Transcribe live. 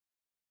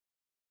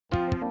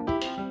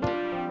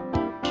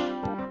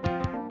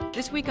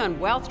This week on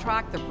Wealth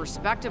Track, the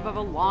perspective of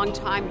a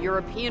longtime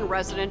European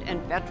resident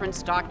and veteran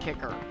stock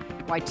picker.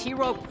 Why T.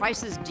 Rowe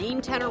Price's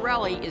Dean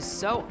Tenerelli is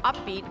so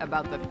upbeat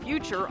about the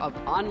future of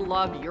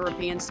unloved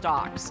European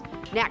stocks.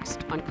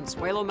 Next on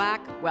Consuelo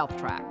Mack, Wealth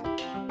Track.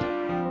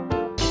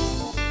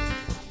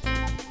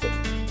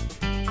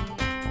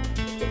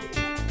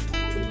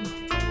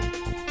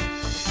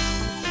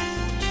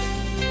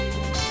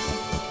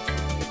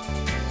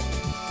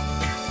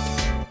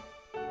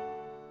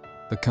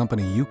 The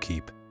company you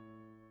keep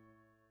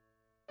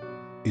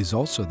is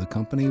also the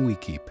company we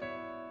keep.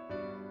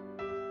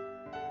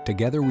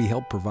 Together, we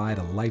help provide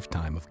a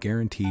lifetime of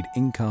guaranteed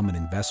income and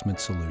investment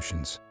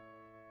solutions.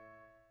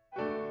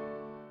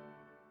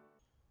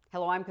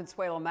 Hello, I'm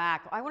Consuelo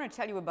Mack. I want to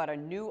tell you about a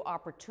new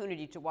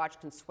opportunity to watch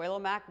Consuelo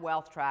Mack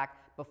Wealth Track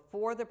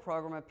before the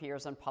program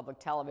appears on public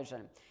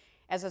television.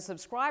 As a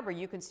subscriber,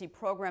 you can see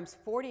programs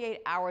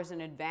 48 hours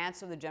in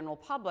advance of the general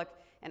public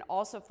and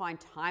also find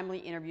timely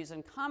interviews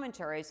and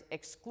commentaries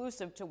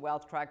exclusive to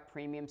Wealth Track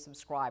Premium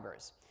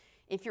subscribers.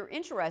 If you're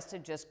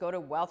interested, just go to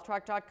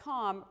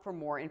wealthtrack.com for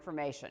more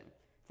information.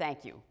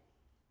 Thank you.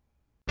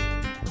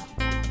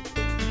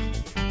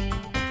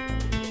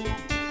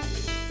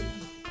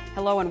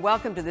 Hello and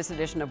welcome to this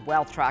edition of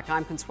Wealth Track.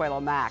 I'm Consuelo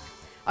Mack.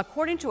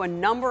 According to a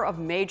number of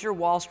major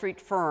Wall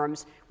Street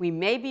firms, we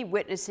may be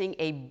witnessing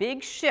a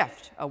big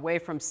shift away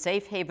from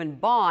safe haven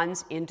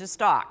bonds into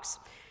stocks.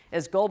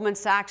 As Goldman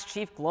Sachs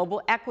chief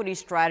global equity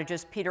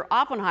strategist Peter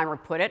Oppenheimer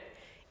put it,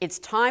 it's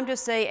time to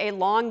say a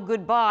long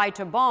goodbye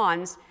to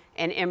bonds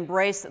and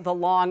embrace the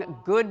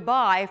long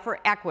goodbye for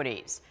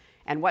equities.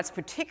 And what's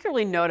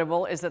particularly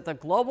notable is that the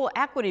global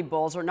equity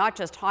bulls are not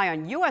just high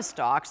on U.S.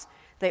 stocks,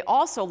 they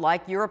also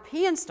like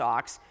European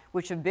stocks,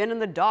 which have been in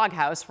the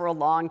doghouse for a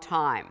long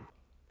time.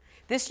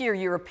 This year,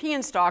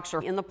 European stocks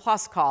are in the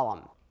plus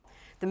column.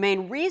 The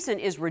main reason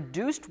is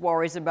reduced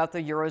worries about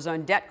the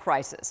Eurozone debt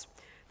crisis.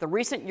 The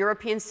recent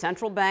European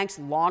Central Bank's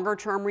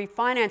longer-term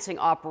refinancing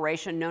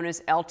operation, known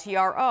as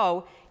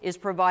LTRO, is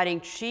providing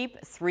cheap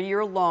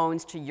three-year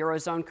loans to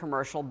Eurozone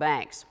commercial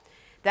banks.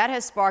 That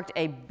has sparked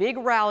a big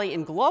rally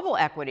in global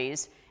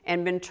equities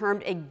and been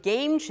termed a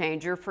game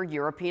changer for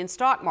European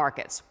stock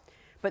markets.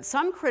 But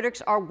some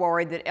critics are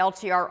worried that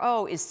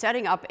LTRO is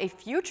setting up a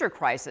future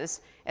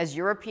crisis as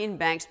European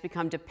banks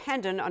become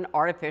dependent on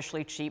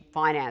artificially cheap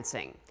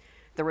financing.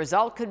 The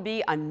result could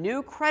be a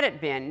new credit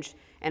binge,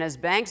 and as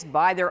banks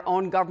buy their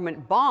own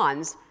government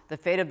bonds, the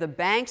fate of the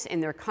banks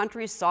and their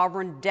country's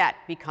sovereign debt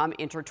become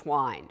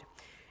intertwined.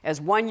 As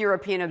one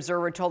European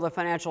observer told the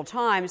Financial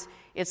Times,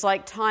 it's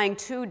like tying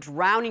two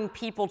drowning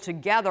people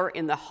together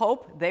in the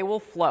hope they will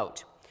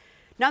float.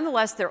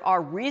 Nonetheless, there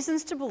are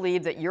reasons to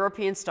believe that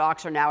European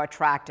stocks are now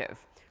attractive.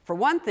 For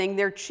one thing,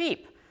 they're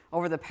cheap.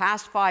 Over the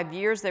past 5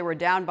 years, they were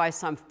down by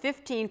some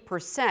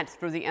 15%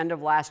 through the end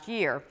of last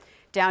year,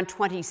 down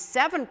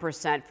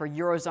 27% for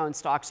Eurozone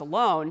stocks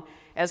alone,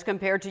 as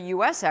compared to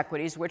U.S.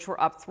 equities, which were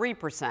up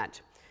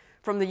 3%.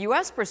 From the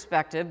U.S.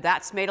 perspective,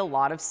 that's made a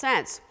lot of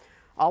sense.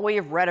 All we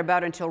have read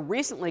about until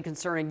recently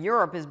concerning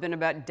Europe has been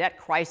about debt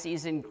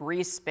crises in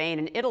Greece, Spain,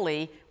 and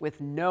Italy,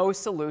 with no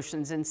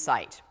solutions in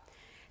sight.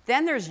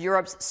 Then there's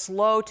Europe's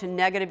slow to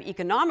negative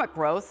economic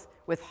growth,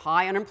 with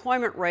high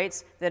unemployment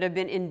rates that have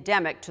been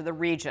endemic to the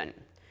region.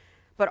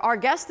 But our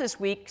guest this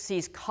week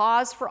sees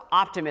cause for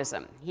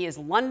optimism. He is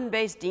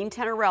London-based Dean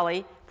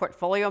Tenerelli,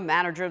 portfolio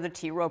manager of the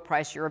T. Rowe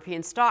Price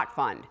European Stock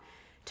Fund.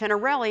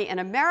 Tenerelli, an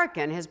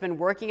American, has been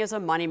working as a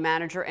money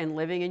manager and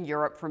living in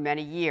Europe for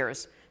many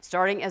years,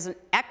 starting as an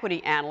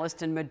equity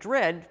analyst in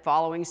Madrid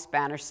following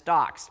Spanish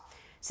stocks.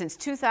 Since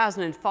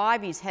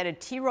 2005, he's headed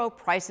T. Rowe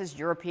Price's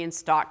European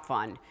Stock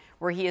Fund,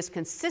 where he has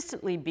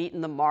consistently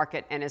beaten the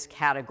market and his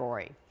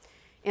category.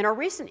 In our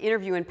recent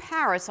interview in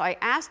Paris, I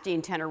asked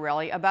Dean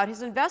Tenerelli about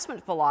his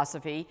investment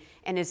philosophy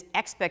and his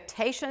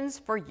expectations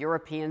for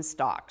European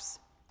stocks.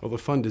 Well, the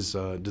fund is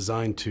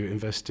designed to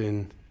invest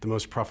in the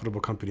most profitable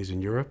companies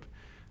in Europe,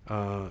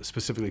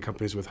 specifically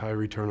companies with high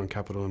return on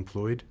capital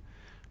employed,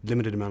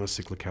 limited amount of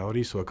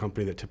cyclicality, so a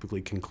company that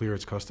typically can clear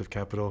its cost of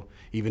capital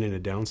even in a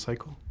down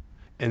cycle.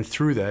 And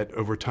through that,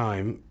 over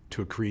time,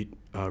 to accrete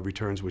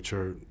returns which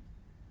are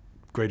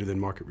greater than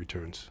market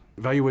returns.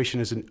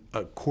 Valuation is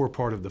a core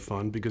part of the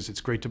fund because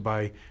it's great to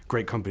buy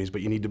great companies,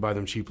 but you need to buy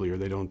them cheaply or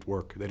they don't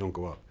work, they don't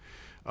go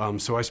up.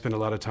 So I spend a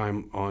lot of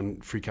time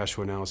on free cash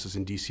flow analysis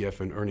and DCF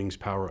and earnings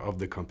power of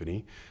the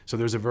company. So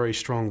there's a very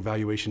strong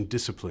valuation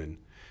discipline.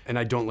 And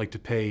I don't like to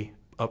pay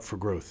up for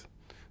growth.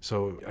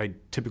 So I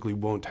typically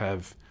won't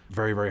have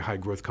very, very high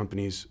growth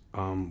companies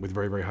with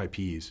very, very high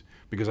PEs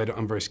because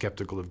I'm very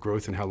skeptical of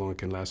growth and how long it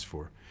can last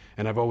for.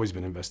 And I've always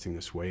been investing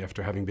this way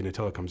after having been a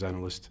telecoms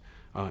analyst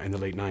in the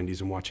late 90s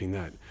and watching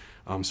that.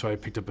 So I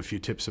picked up a few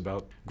tips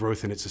about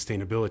growth and its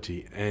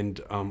sustainability and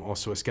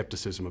also a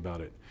skepticism about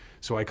it.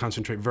 So I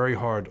concentrate very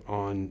hard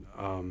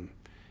on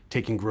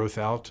taking growth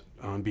out,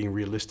 being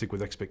realistic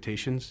with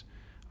expectations,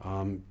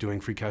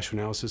 doing free cash flow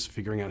analysis,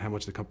 figuring out how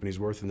much the company's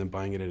worth, and then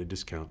buying it at a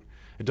discount.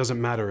 It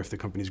doesn't matter if the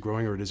company's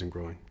growing or it isn't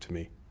growing to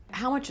me.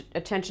 How much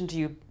attention do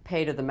you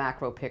pay to the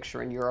macro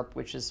picture in Europe,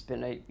 which has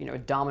been a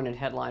dominant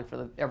headline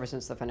for ever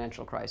since the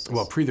financial crisis?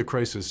 Well, pre the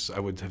crisis, I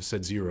would have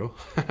said zero.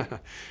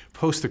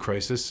 Post the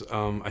crisis,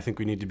 I think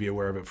we need to be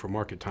aware of it for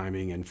market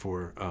timing and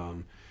for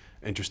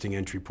interesting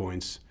entry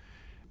points.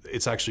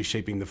 It's actually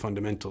shaping the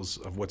fundamentals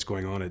of what's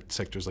going on at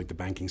sectors like the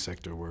banking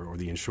sector or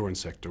the insurance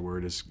sector, where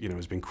it is,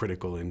 has been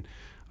critical in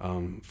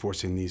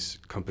forcing these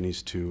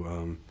companies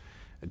to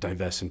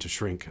divest and to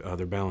shrink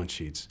their balance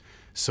sheets.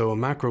 So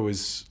macro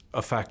is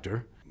a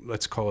factor.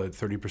 Let's call it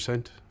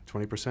 30%,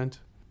 20%,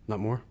 not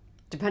more.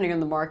 Depending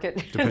on the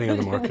market. Depending on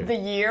the market. The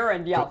year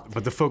and yeah.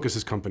 But the focus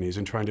is companies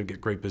and trying to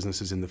get great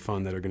businesses in the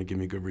fund that are going to give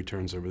me good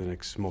returns over the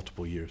next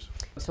multiple years.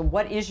 So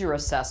what is your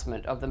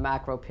assessment of the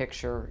macro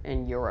picture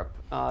in Europe?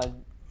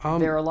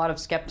 There are a lot of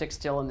skeptics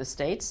still in the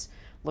States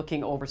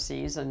looking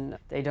overseas, and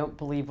they don't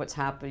believe what's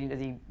happening to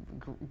the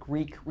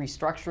Greek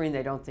restructuring.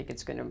 They don't think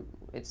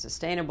it's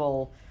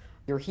sustainable.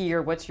 You're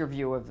here. What's your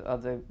view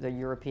of the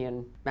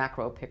European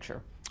macro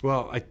picture?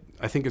 Well,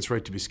 I think it's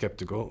right to be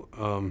skeptical.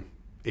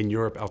 In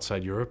Europe,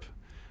 outside Europe,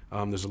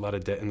 there's a lot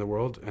of debt in the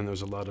world, and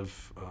there's a lot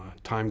of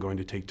time going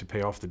to take to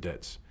pay off the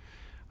debts.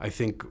 I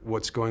think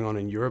what's going on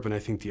in Europe, and I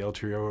think the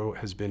LTRO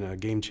has been a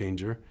game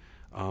changer,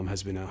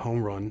 has been a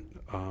home run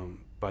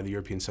by the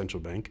European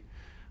Central Bank.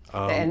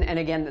 And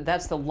again,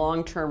 that's the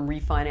long-term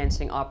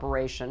refinancing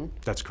operation.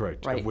 That's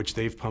correct, right. Of which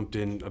they've pumped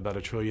in about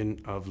 $1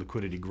 trillion of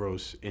liquidity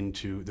gross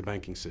into the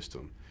banking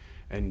system.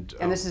 And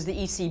this is the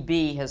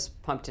ECB has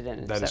pumped it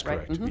in, that is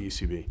right? correct, the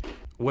ECB.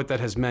 What that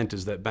has meant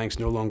is that banks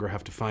no longer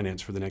have to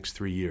finance for the next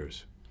 3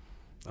 years.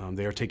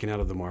 They are taken out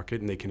of the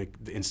market, and they can,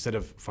 instead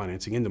of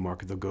financing in the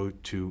market, they'll go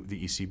to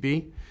the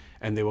ECB,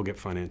 and they will get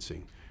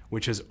financing,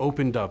 which has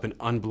opened up and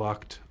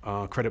unblocked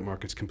credit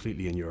markets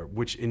completely in Europe,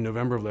 which in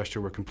November of last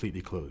year were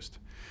completely closed.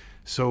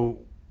 So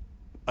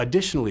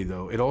additionally,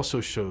 though, it also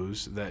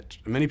shows that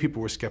many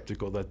people were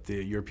skeptical that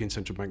the European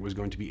Central Bank was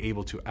going to be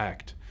able to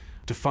act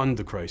to fund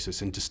the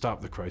crisis and to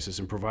stop the crisis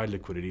and provide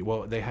liquidity.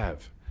 Well, they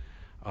have.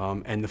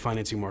 And the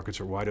financing markets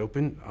are wide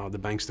open. The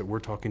banks that we're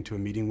talking to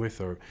and meeting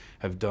with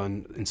have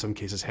done, in some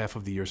cases, half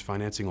of the year's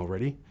financing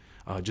already,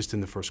 just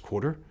in the first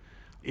quarter.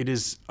 It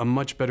is a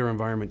much better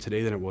environment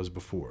today than it was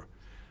before.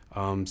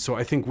 So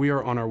I think we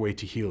are on our way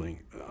to healing.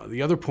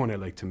 The other point I'd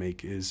like to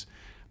make is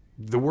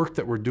the work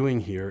that we're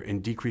doing here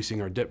in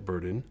decreasing our debt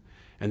burden,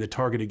 and the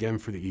target again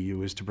for the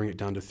EU is to bring it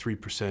down to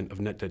 3% of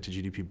net debt to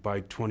GDP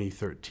by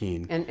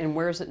 2013. And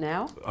where is it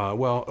now?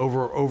 Well,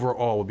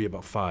 overall will be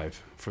about 5%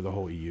 for the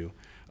whole EU.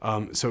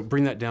 So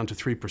bring that down to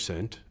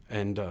 3%,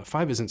 and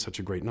 5 isn't such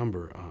a great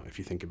number if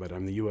you think about it. I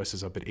mean, the US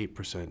is up at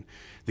 8%.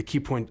 The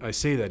key point I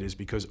say that is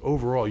because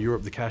overall,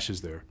 Europe, the cash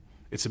is there.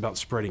 It's about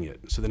spreading it.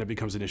 So then it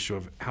becomes an issue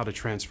of how to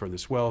transfer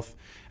this wealth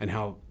and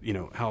how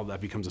that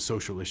becomes a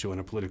social issue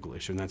and a political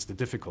issue, and that's the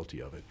difficulty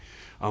of it.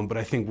 But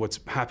I think what's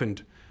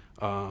happened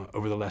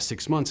over the last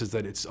 6 months is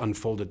that it's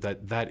unfolded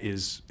that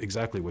is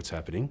exactly what's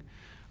happening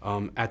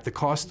at the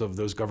cost of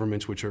those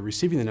governments which are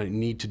receiving the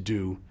need to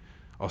do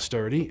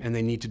austerity, and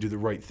they need to do the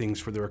right things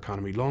for their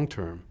economy long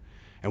term.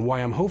 And why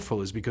I'm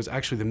hopeful is because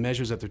actually the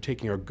measures that they're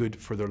taking are good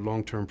for their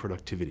long-term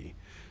productivity.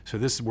 So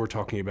we're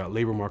talking about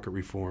labor market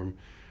reform.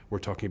 We're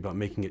talking about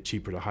making it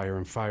cheaper to hire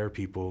and fire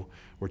people.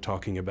 We're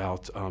talking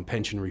about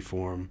pension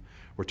reform.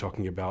 We're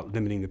talking about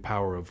limiting the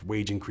power of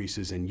wage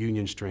increases and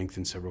union strength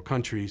in several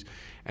countries.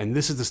 And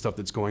this is the stuff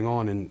that's going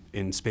on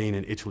in Spain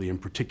and Italy in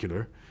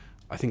particular.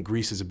 I think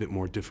Greece is a bit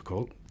more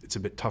difficult. It's a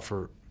bit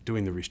tougher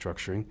doing the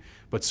restructuring.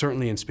 But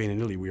certainly in Spain and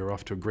Italy, we are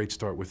off to a great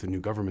start with the new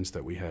governments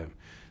that we have.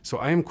 So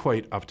I am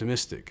quite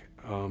optimistic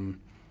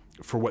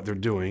for what they're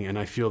doing. And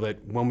I feel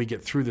that when we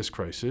get through this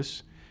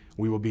crisis,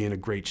 we will be in a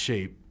great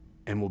shape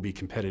and will be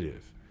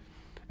competitive.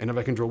 And if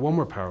I can draw one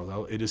more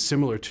parallel, it is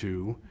similar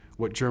to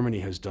what Germany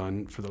has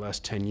done for the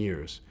last 10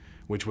 years,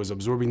 which was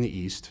absorbing the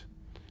East,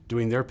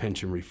 doing their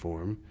pension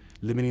reform,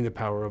 limiting the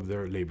power of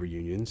their labor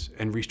unions,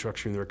 and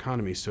restructuring their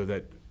economy so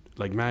that,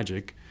 like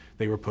magic,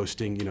 they were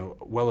posting,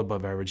 well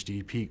above average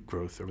GDP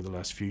growth over the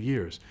last few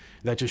years.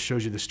 That just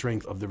shows you the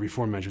strength of the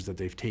reform measures that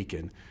they've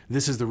taken.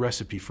 This is the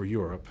recipe for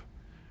Europe,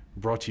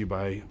 brought to you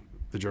by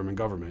the German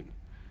government.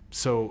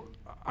 So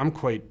I'm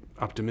quite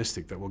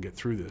optimistic that we'll get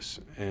through this,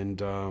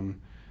 and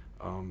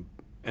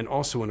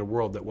also in a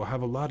world that will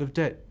have a lot of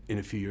debt in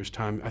a few years'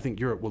 time, I think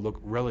Europe will look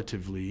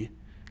relatively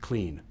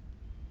clean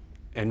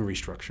and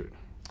restructured.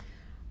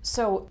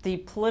 So the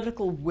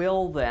political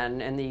will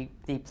then and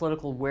the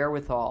political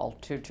wherewithal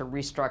to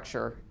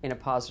restructure in a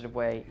positive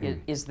way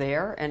is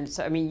there. And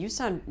so, I mean, you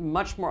sound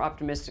much more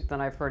optimistic than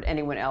I've heard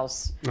anyone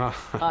else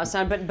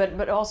sound.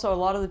 But also a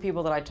lot of the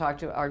people that I talk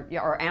to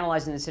are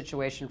analyzing the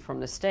situation from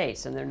the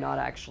States, and they're not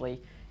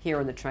actually here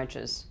in the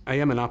trenches. I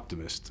am an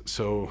optimist,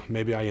 so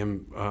maybe I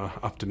am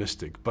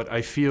optimistic. But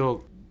I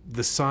feel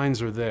the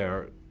signs are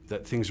there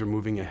that things are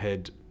moving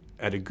ahead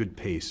at a good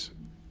pace.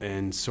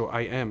 And so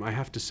I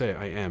have to say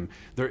I am.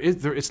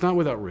 It's not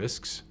without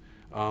risks.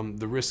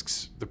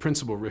 The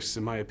principal risks,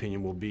 in my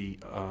opinion, will be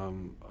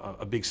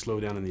a big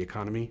slowdown in the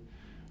economy.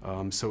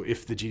 So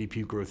if the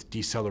GDP growth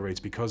decelerates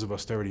because of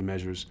austerity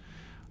measures,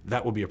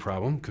 That will be a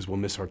problem because we'll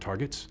miss our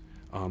targets.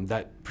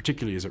 That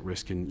particularly is at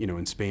risk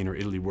in Spain or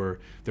Italy, where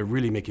they're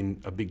really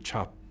making a big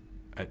chop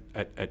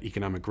at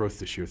economic growth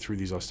this year through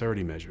these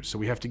austerity measures. So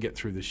we have to get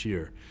through this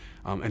year,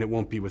 and it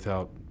won't be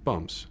without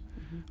bumps.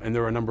 And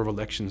there are a number of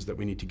elections that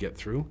we need to get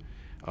through.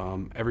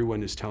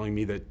 Everyone is telling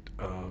me that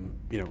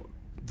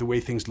the way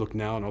things look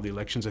now in all the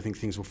elections, I think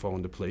things will fall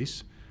into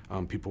place.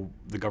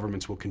 The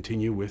governments will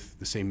continue with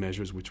the same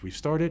measures which we've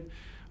started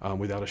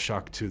without a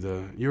shock to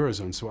the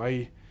Eurozone. So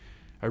I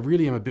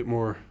really am a bit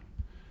more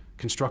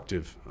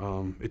constructive.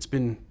 It's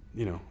been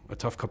a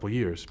tough couple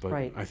years, but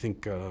right. I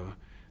think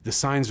the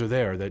signs are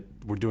there that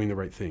we're doing the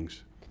right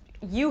things.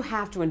 You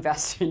have to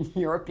invest in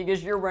Europe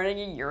because you're running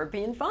a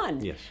European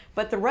fund. Yes.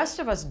 But the rest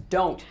of us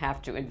don't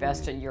have to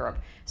invest in Europe.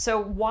 So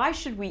why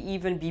should we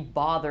even be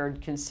bothered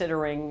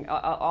considering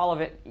all of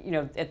it,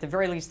 at the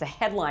very least, the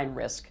headline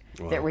risk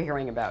that we're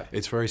hearing about?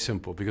 It's very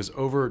simple, because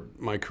over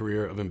my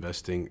career of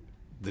investing,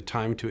 the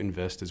time to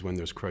invest is when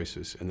there's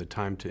crisis, and the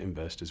time to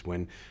invest is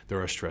when there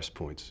are stress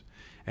points.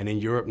 And in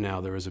Europe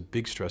now, there is a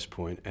big stress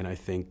point, and I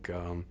think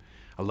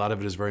a lot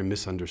of it is very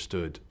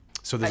misunderstood.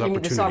 So there's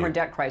opportunity. The sovereign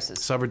debt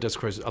crisis. Sovereign debt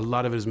crisis. A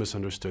lot of it is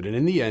misunderstood, and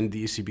in the end,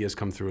 the ECB has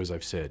come through, as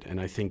I've said,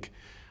 and I think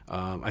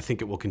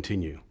it will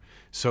continue.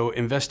 So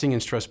investing in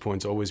stress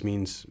points always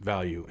means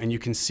value, and you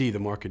can see the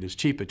market is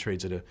cheap. It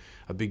trades at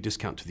a big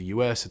discount to the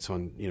U.S. It's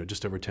on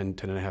just over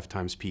 10.5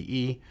 times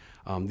PE.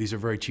 These are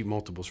very cheap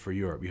multiples for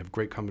Europe. You have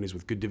great companies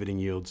with good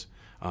dividend yields,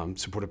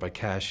 supported by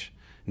cash,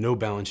 no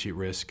balance sheet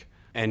risk,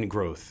 and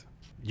growth.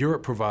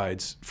 Europe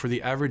provides, for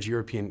the average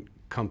European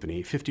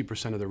company,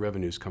 50% of their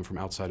revenues come from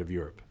outside of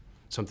Europe.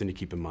 Something to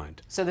keep in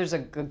mind. So there's a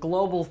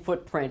global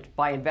footprint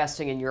by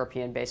investing in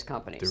European-based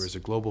companies. There is a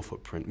global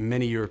footprint.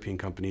 Many European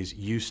companies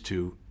used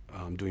to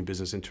doing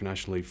business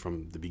internationally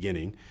from the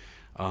beginning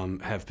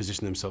have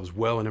positioned themselves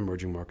well in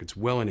emerging markets,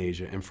 well in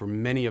Asia, and for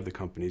many of the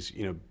companies,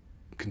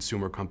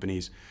 consumer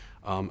companies,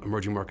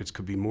 emerging markets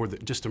could be more than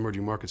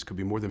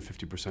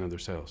 50% of their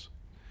sales,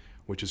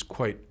 which is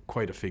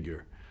quite a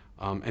figure.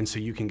 And so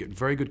you can get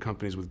very good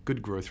companies with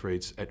good growth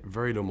rates at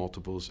very low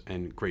multiples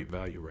and great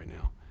value right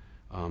now.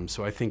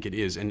 So I think it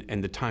is,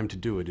 and the time to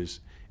do it is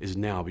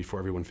now, before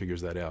everyone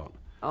figures that out.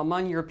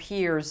 Among your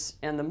peers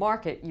in the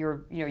market,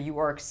 you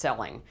are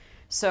excelling.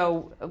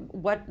 So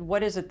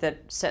what is it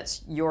that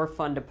sets your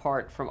fund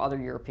apart from other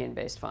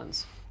European-based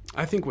funds?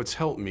 I think what's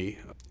helped me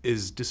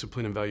is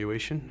discipline in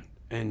valuation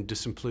and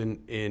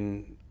discipline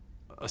in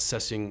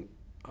assessing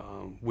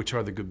which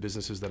are the good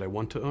businesses that I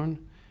want to own,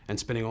 and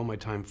spending all my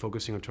time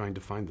focusing on trying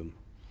to find them.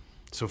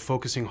 So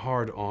focusing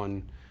hard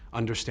on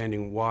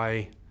understanding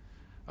why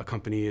a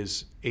company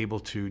is able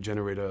to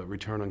generate a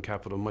return on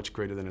capital much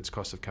greater than its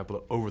cost of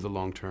capital over the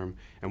long term,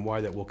 and why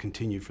that will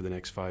continue for the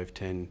next 5,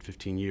 10,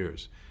 15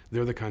 years.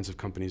 They're the kinds of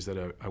companies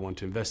that I want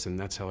to invest in.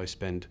 That's how I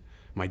spend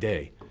my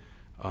day,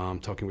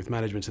 talking with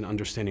managements and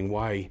understanding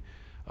why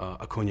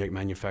a cognac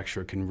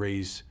manufacturer can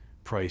raise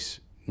price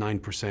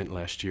 9%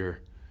 last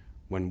year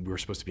when we were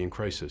supposed to be in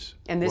crisis.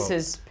 And this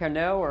is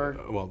Pernod, or?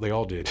 Well, they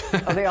all did.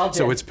 Oh, they all did.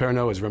 So it's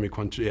Pernod, it's Remy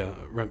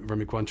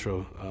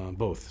Cointreau,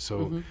 both.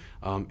 So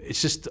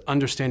it's just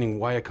understanding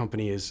why a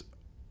company is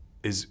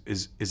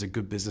a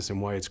good business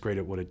and why it's great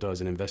at what it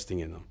does, and investing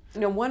in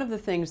them. One of the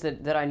things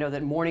that I know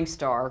that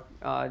Morningstar,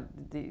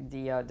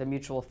 the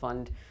mutual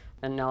fund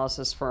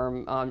analysis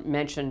firm,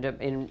 mentioned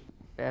in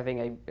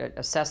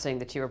assessing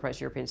the T. Rowe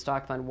Price European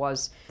Stock Fund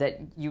was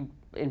that you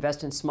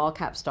invest in small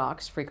cap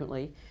stocks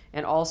frequently,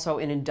 and also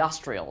in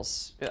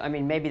industrials. I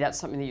mean, maybe that's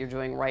something that you're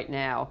doing right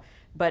now.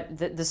 But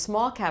the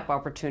small cap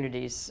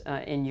opportunities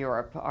in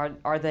Europe,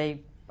 are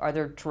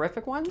there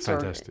terrific ones?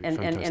 Fantastic,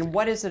 fantastic. And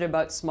what is it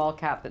about small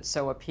cap that's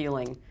so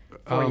appealing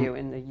for you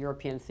in the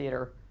European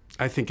theater?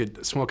 I think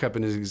small cap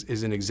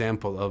is an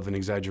example of an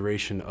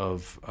exaggeration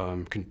of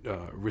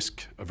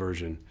risk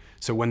aversion.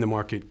 So when the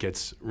market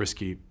gets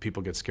risky,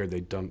 people get scared,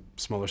 they dump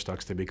smaller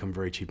stocks, they become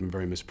very cheap and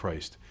very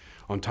mispriced.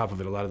 On top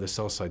of it, a lot of the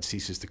sell side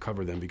ceases to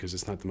cover them because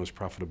it's not the most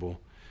profitable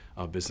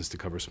business to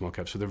cover small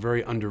caps. So they're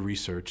very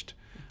under-researched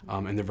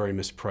and they're very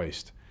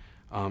mispriced.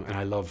 And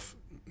I love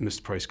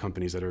mispriced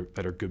companies that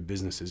are good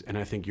businesses. And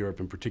I think Europe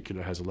in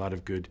particular has a lot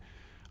of good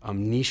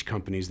niche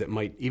companies that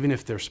might, even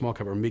if they're small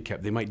cap or mid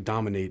cap, they might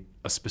dominate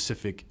a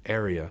specific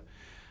area.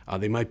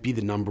 They might be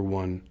the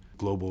 #1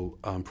 global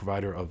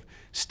provider of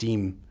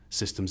steam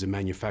systems and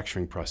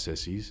manufacturing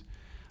processes.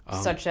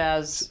 Such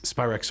as?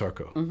 Spirax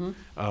Sarco.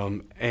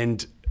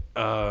 And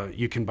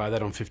you can buy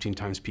that on 15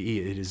 times PE.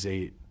 It is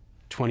a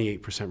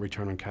 28%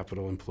 return on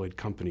capital employed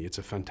company. It's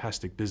a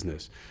fantastic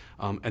business.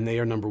 And they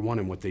are #1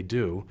 in what they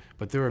do,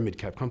 but they're a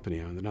mid-cap company.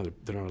 They're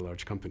not a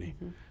large company.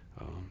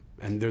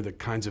 And they're the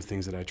kinds of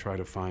things that I try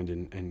to find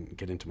and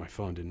get into my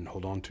fund and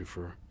hold on to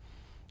for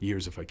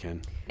years if I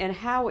can. And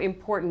how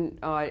important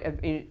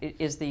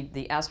is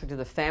the aspect of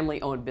the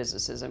family-owned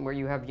businesses, and where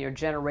you have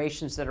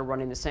generations that are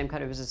running the same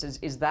kind of businesses?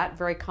 Is that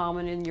very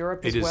common in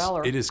Europe as well?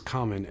 Or? It is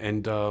common,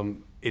 and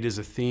it is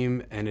a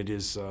theme, and it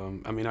is,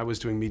 I was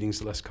doing meetings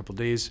the last couple of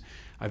days.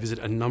 I visit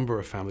a number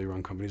of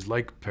family-run companies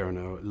like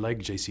Pernod, like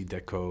JC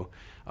Deco,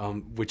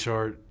 which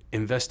are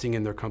investing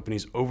in their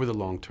companies over the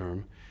long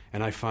term,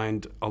 and I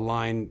find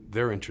align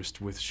their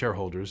interest with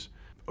shareholders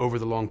over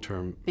the long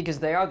term. Because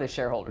they are the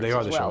shareholders They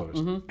are as the well.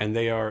 shareholders. And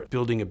they are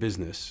building a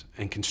business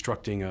and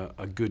constructing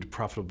a good,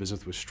 profitable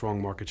business with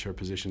strong market share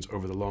positions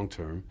over the long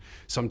term.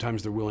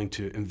 Sometimes they're willing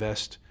to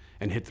invest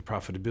and hit the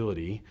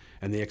profitability,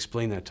 and they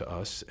explain that to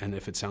us, and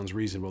if it sounds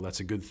reasonable, that's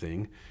a good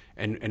thing,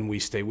 and we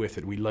stay with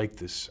it. We like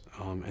this,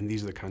 and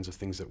these are the kinds of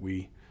things that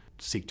we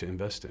seek to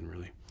invest in,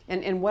 really.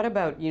 And what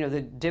about,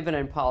 the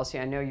dividend policy?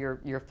 I know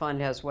your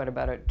fund has,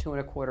 about a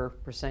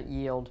 2.25%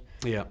 yield.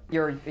 Yeah.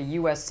 You're a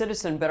U.S.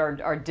 citizen, but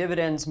are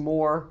dividends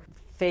more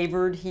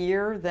favored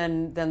here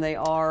than they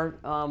are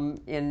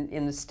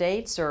in the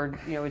States? Or,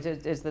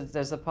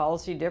 does the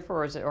policy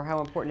differ, or how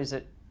important is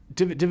it?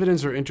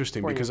 Dividends are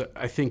interesting because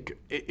I think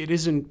it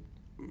is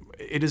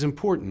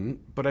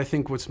important, but I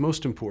think what's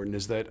most important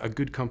is that a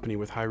good company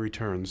with high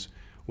returns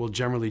will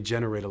generally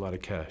generate a lot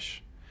of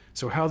cash.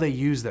 So how they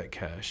use that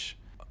cash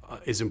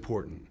is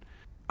important.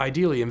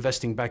 Ideally,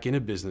 investing back in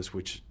a business,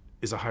 which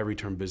is a high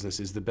return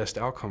business, is the best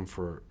outcome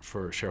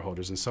for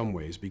shareholders in some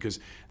ways, because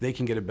they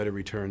can get a better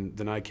return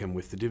than I can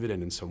with the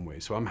dividend in some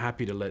ways. So I'm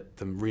happy to let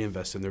them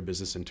reinvest in their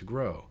business and to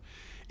grow.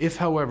 If,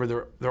 however,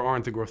 there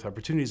aren't the growth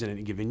opportunities in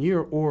any given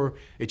year, or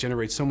it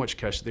generates so much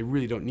cash that they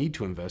really don't need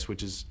to invest,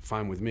 which is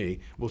fine with me,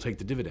 we'll take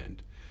the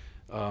dividend.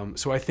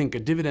 So I think a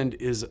dividend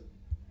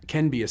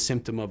can be a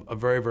symptom of a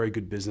very, very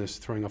good business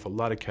throwing off a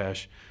lot of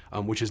cash,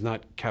 which is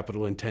not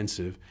capital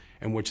intensive,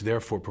 and which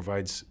therefore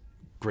provides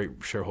great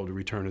shareholder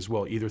return as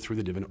well, either through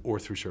the dividend or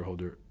through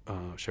shareholder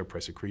share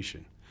price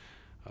accretion.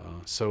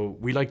 So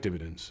we like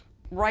dividends.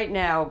 Right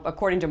now,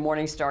 according to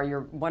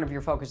Morningstar, one of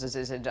your focuses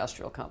is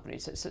industrial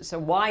companies. So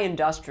why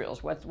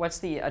industrials? What's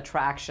the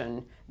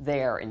attraction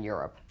there in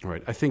Europe?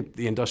 Right. I think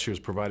the industrials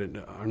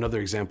provided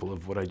another example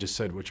of what I just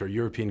said, which are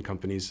European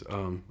companies,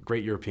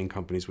 great European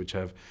companies, which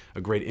have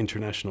a great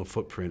international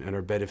footprint and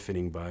are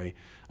benefiting by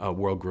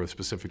world growth,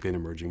 specifically in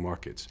emerging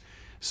markets.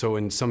 So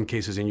in some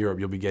cases in Europe,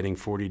 you'll be getting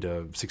 40 to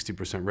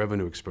 60%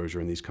 revenue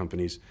exposure in these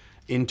companies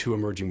into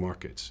emerging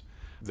markets.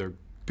 They're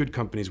good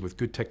companies with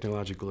good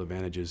technological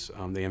advantages.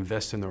 They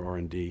invest in their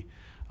R&D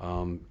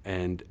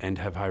and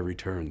have high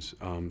returns.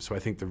 So I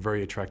think they're a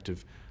very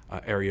attractive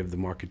area of the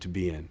market to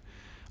be in.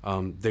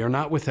 They are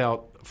not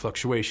without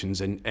fluctuations,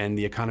 and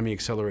the economy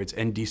accelerates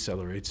and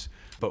decelerates,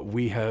 but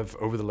we have,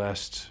 over the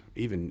last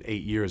even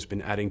 8 years,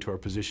 been adding to our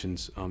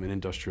positions in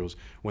industrials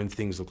when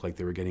things look like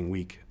they were getting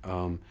weak,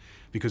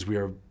 because we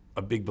are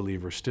a big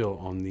believer still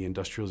on the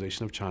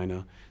industrialization of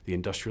China, the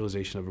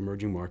industrialization of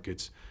emerging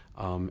markets,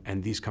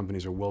 and these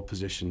companies are well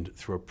positioned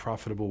through a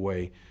profitable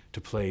way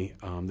to play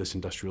this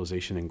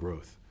industrialization and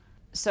growth.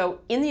 So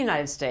in the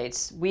United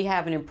States, we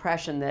have an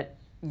impression that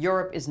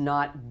Europe is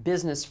not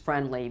business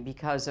friendly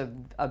because of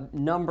a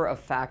number of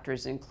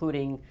factors,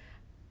 including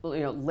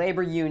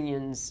labor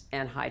unions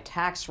and high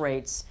tax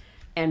rates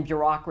and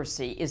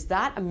bureaucracy. Is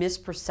that a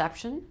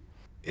misperception?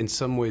 In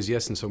some ways,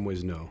 yes. In some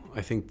ways, no.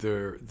 I think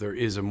there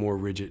is a more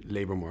rigid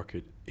labor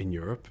market in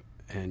Europe,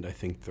 and I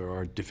think there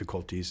are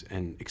difficulties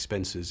and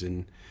expenses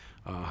in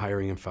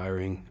hiring and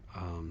firing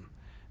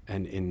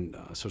and in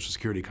Social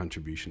Security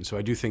contributions. So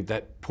I do think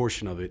that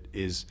portion of it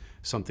is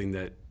something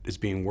that is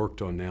being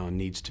worked on now and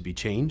needs to be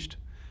changed.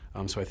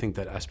 So I think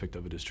that aspect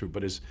of it is true.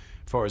 But as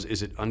far as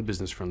is it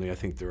unbusiness friendly, I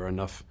think there are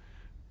enough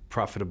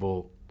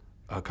profitable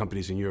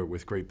companies in Europe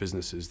with great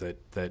businesses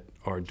that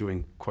are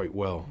doing quite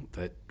well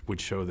that would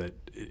show that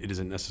it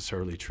isn't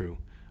necessarily true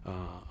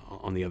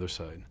on the other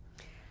side.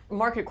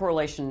 Market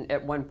correlation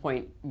at one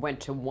point went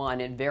to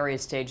 1 in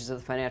various stages of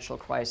the financial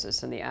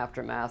crisis and the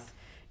aftermath,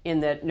 in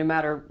that no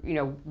matter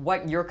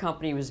what your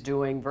company was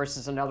doing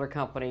versus another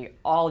company,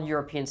 all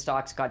European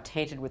stocks got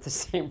tainted with the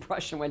same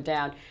brush and went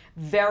down.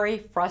 Very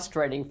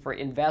frustrating for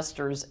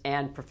investors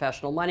and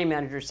professional money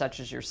managers such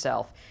as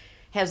yourself.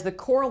 Has the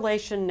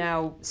correlation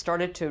now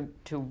started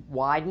to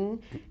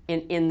widen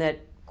in that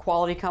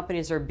quality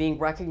companies are being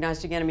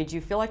recognized again? I mean, do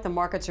you feel like the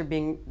markets are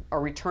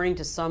returning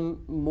to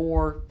some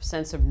more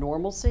sense of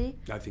normalcy?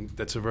 I think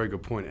that's a very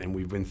good point, and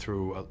we've been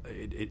through,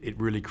 it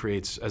really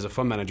creates, as a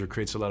fund manager,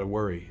 creates a lot of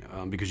worry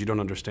because you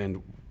don't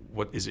understand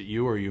is it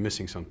you or are you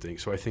missing something?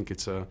 So I think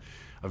it's a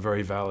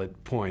very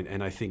valid point,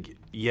 and I think,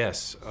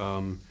 yes,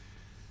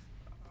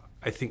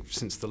 I think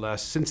since the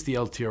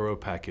LTRO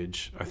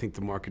package, I think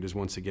the market is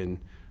once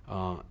again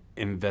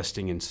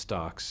investing in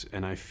stocks,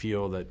 and I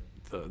feel that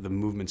the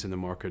movements in the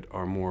market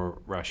are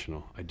more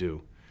rational. I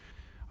do.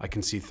 I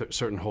can see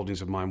certain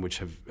holdings of mine which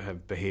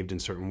have behaved in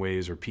certain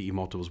ways, or PE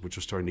multiples which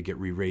are starting to get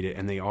re-rated,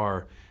 and they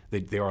are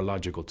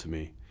logical to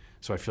me.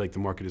 So I feel like the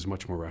market is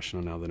much more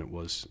rational now than it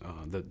was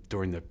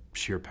during the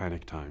sheer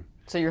panic time.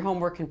 So your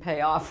homework can pay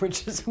off,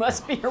 which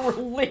must be a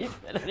relief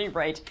at any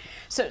rate.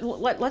 So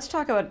let's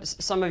talk about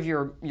some of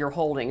your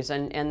holdings,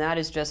 and that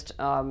is just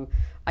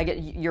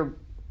you're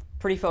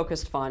pretty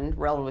focused fund,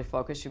 relatively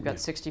focused. You've got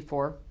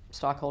 64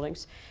 stock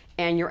holdings.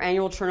 And your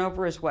annual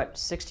turnover is what,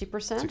 60%?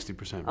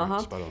 60%,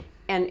 right, spot on.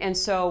 And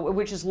so,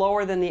 which is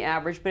lower than the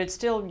average,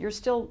 but you're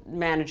still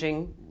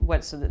managing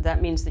what? So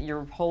that means that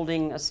you're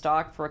holding a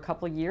stock for a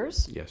couple of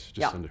years? Yes,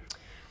 just under.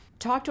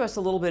 Talk to us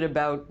a little bit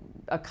about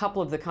a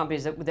couple of the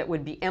companies that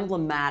would be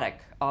emblematic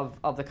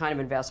of the kind of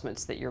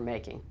investments that you're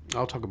making.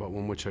 I'll talk about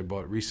one which I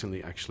bought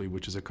recently, actually,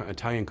 which is an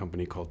Italian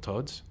company called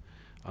Tod's,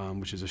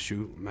 which is a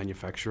shoe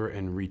manufacturer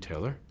and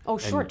retailer. Oh,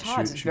 sure,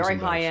 Tod's. Very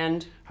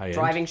high-end,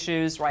 driving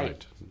shoes,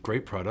 right.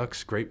 Great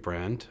products, great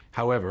brand.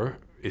 However,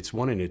 it's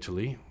one in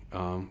Italy,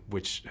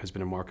 which has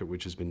been a market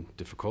which has been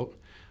difficult.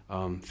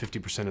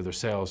 50% of their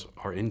sales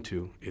are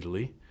into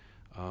Italy.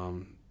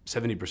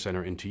 70%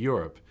 are into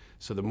Europe.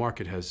 So the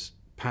market has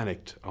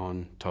panicked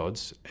on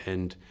Tod's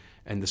and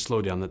the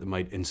slowdown that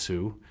might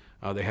ensue.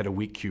 They had a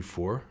weak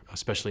Q4,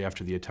 especially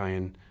after the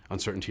Italian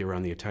uncertainty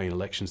around the Italian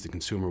elections. The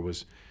consumer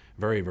was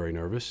very, very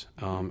nervous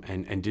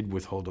and did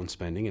withhold on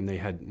spending, and they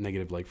had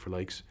negative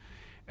like-for-likes.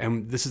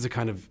 And this is the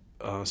kind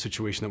of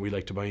situation that we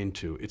like to buy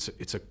into.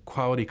 It's a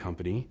quality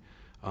company.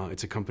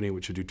 It's a company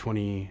which would do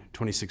 26%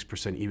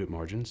 EBIT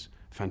margins,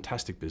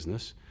 fantastic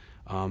business.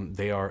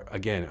 They are,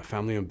 again, a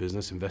family-owned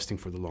business investing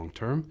for the long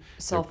term.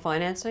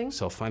 Self-financing?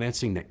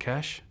 Self-financing, net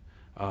cash.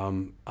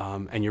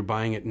 And you're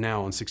buying it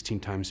now on 16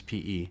 times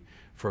PE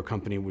for a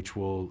company which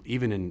will,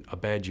 even in a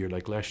bad year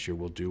like last year,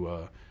 will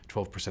do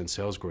 12%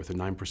 sales growth and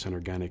 9%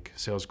 organic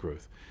sales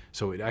growth.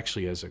 So it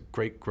actually has a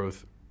great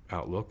growth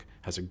outlook,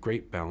 has a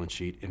great balance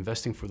sheet,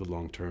 investing for the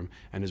long term,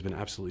 and has been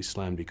absolutely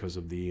slammed because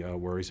of the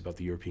worries about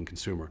the European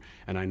consumer.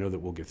 And I know that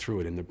we'll get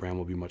through it, and the brand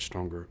will be much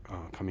stronger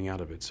coming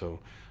out of it. So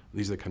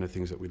these are the kind of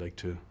things that we like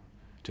to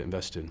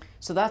invest in.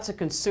 So that's a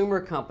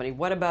consumer company.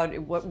 What about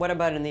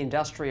in the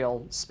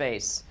industrial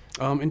space?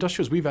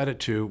 Industrials, we've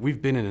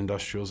been in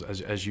industrials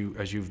as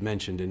you've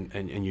mentioned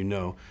and you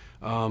know.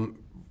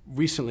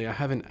 Recently, I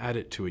haven't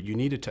added to it. You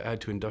needed to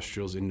add to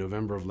industrials in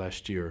November of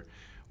last year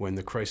when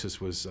the crisis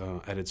was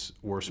at its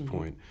worst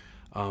point.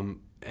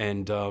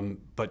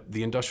 But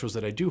the industrials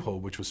that I do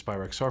hold, which was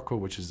Spirax-Sarco,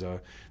 which is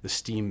the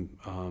steam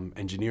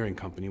engineering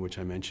company, which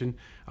I mentioned.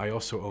 I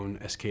also own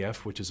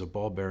SKF, which is a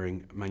ball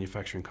bearing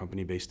manufacturing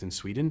company based in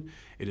Sweden.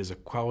 It is a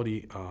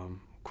quality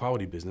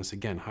business,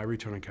 again, high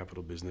return on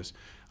capital business,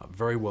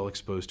 very well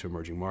exposed to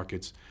emerging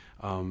markets.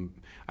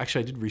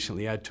 Actually, I did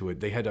recently add to it.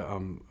 They had,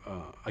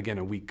 again,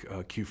 a weak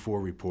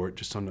Q4 report,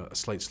 just on a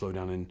slight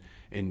slowdown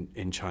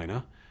in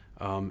China.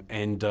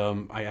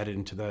 I added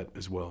into that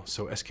as well.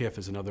 So SKF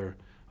is another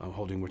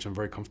holding which I'm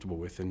very comfortable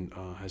with and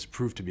has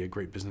proved to be a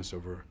great business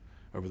over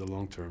the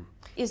long term.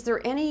 Is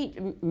there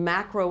any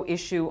macro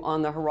issue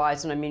on the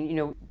horizon? I mean, you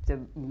know, the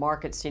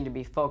markets seem to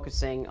be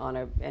focusing on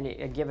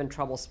a given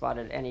trouble spot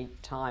at any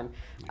time.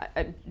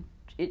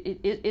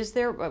 Is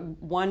there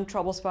one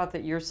trouble spot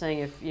that you're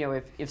saying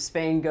if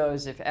Spain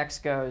goes, if X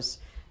goes,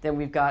 then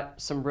we've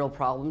got some real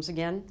problems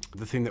again?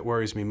 The thing that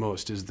worries me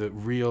most is the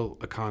real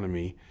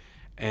economy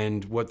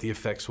and what the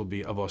effects will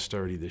be of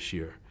austerity this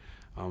year.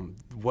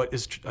 What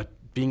is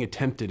being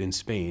attempted in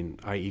Spain,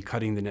 i.e.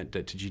 cutting the net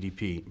debt to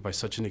GDP by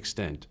such an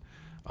extent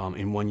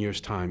in 1 year's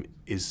time,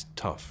 is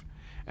tough.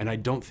 And I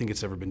don't think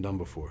it's ever been done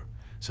before.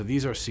 So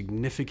these are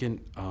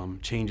significant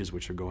changes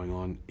which are going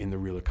on in the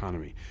real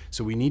economy.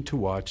 So we need to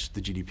watch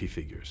the GDP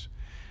figures.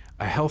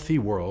 A healthy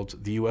world,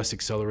 the US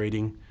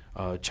accelerating,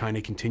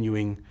 China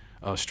continuing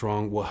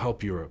strong, will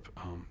help Europe.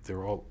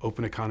 They're all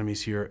open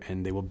economies here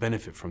and they will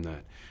benefit from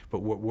that. But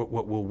what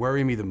will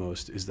worry me the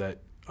most is that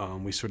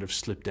we sort of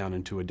slip down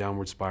into a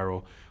downward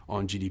spiral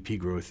on GDP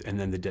growth, and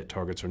then the debt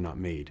targets are not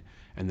made,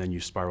 and then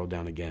you spiral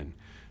down again.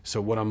 So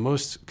what I'm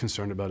most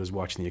concerned about is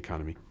watching the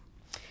economy.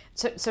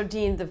 So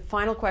Dean, the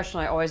final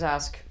question I always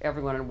ask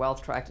everyone in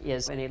WealthTrack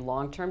is, in a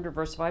long-term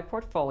diversified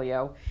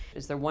portfolio,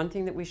 is there one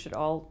thing that we should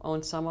all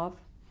own some of?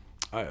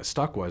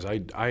 Stock-wise,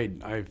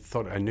 I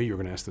thought I knew you were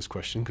going to ask this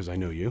question because I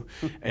know you,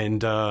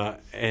 and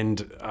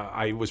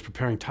I was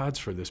preparing Todd's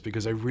for this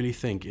because I really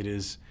think it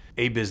is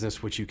a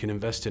business which you can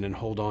invest in and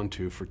hold on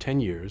to for 10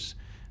 years,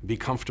 be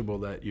comfortable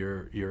that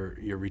your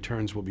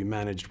returns will be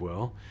managed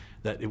well,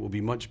 that it will be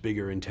much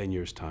bigger in 10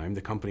 years' time.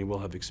 The company will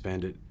have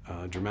expanded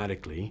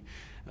dramatically.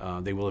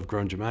 They will have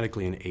grown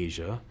dramatically in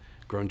Asia,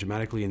 grown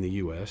dramatically in the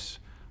US,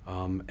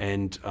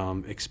 and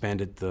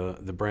expanded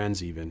the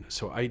brands even.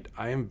 So I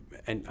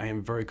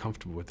am very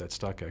comfortable with that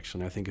stock,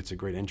 actually, and I think it's a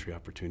great entry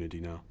opportunity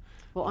now.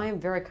 Well, I am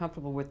very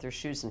comfortable with their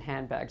shoes and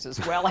handbags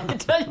as well, I can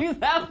tell you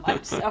that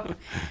much.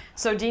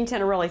 So Dean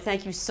Tenerelli,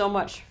 thank you so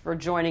much for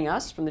joining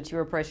us from the T.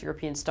 Rowe Price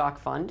European Stock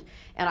Fund.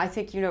 And I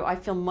think, I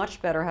feel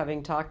much better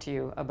having talked to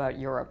you about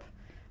Europe,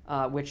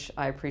 which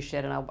I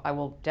appreciate. And I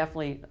will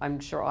definitely, I'm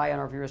sure I and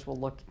our viewers will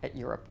look at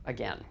Europe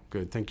again.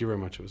 Good. Thank you very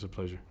much. It was a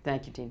pleasure.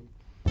 Thank you, Dean.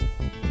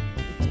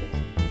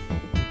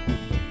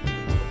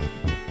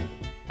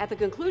 At the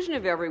conclusion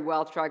of every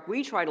Wealth Track,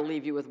 we try to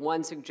leave you with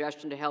one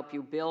suggestion to help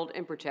you build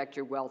and protect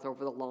your wealth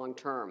over the long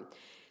term.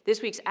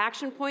 This week's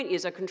action point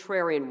is a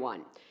contrarian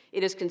one.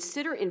 It is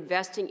consider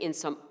investing in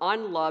some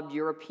unloved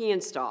European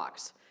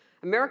stocks.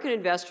 American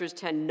investors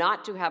tend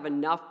not to have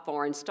enough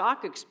foreign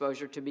stock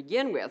exposure to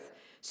begin with,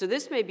 so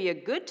this may be a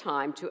good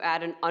time to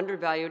add an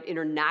undervalued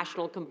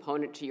international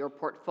component to your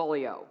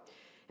portfolio.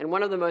 And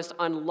one of the most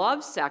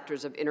unloved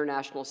sectors of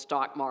international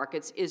stock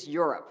markets is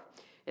Europe.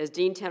 As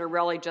Dean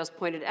Tenerelli just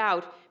pointed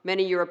out,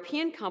 many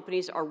European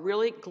companies are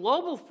really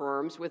global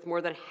firms with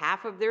more than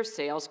half of their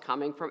sales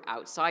coming from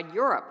outside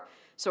Europe.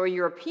 So a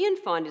European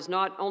fund is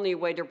not only a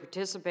way to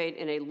participate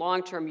in a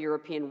long-term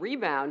European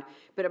rebound,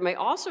 but it may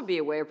also be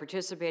a way of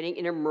participating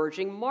in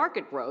emerging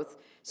market growth,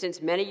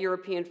 since many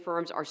European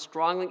firms are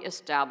strongly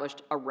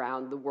established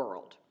around the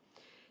world.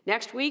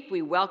 Next week,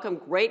 we welcome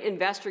great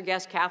investor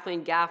guest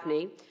Kathleen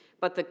Gaffney,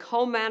 but the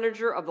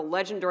co-manager of the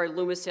legendary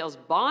Loomis Sayles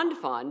Bond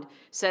Fund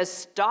says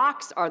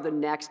stocks are the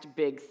next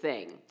big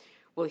thing.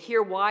 We'll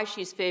hear why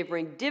she's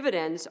favoring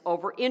dividends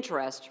over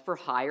interest for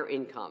higher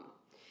income.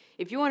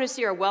 If you want to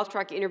see our Wealth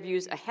Track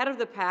interviews ahead of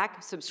the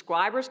pack,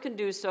 subscribers can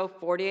do so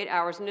 48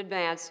 hours in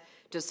advance.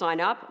 To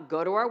sign up,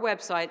 go to our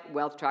website,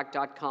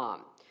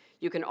 wealthtrack.com.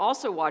 You can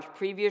also watch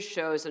previous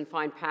shows and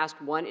find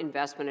past One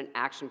Investment and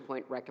Action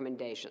Point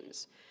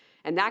recommendations.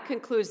 And that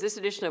concludes this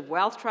edition of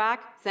Wealth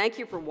Track. Thank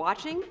you for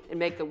watching, and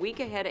make the week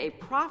ahead a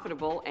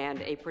profitable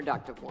and a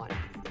productive one.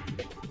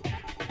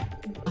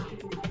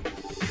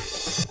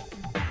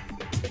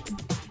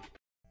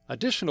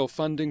 Additional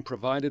funding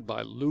provided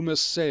by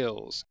Loomis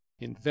Sayles,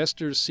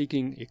 investors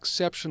seeking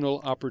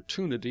exceptional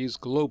opportunities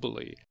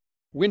globally.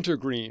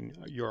 Wintergreen,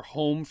 your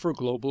home for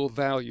global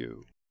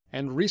value.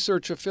 And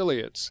Research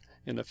Affiliates,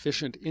 an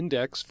efficient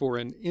index for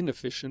an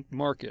inefficient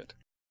market.